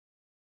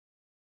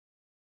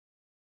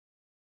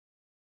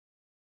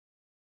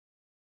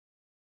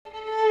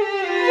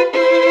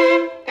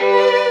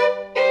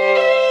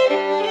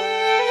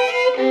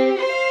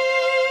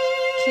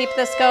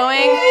this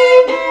going.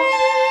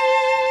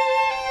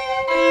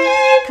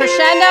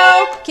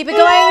 Crescendo, keep it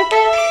going.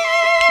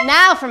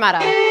 Now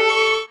fermata.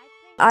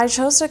 I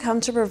chose to come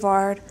to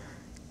Brevard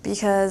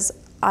because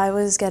I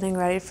was getting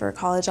ready for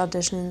college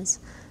auditions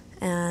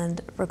and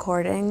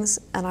recordings,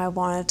 and I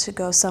wanted to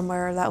go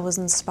somewhere that was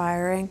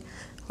inspiring,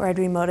 where I'd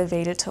be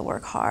motivated to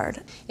work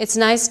hard. It's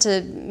nice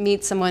to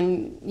meet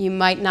someone you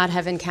might not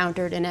have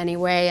encountered in any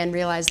way and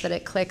realize that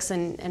it clicks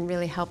and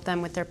really help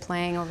them with their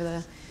playing over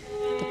the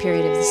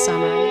period of the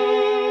summer.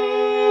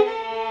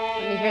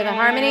 Let me hear the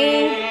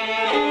harmony.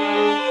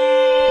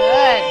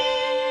 Good.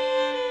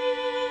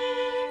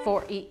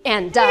 4E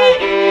and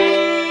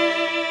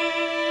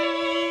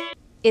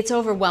It's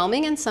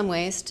overwhelming in some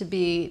ways to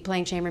be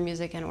playing chamber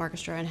music and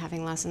orchestra and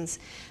having lessons,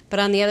 but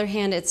on the other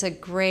hand, it's a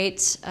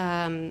great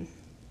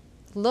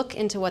look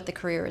into what the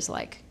career is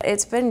like.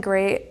 It's been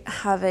great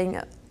having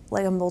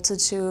like a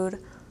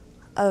multitude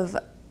of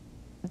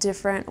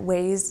different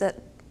ways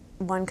that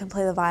one can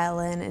play the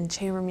violin in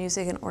chamber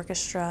music and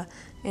orchestra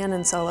and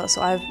in solo,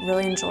 so I've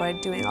really enjoyed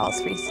doing all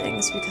three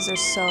things because they're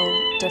so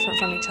different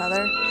from each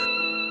other.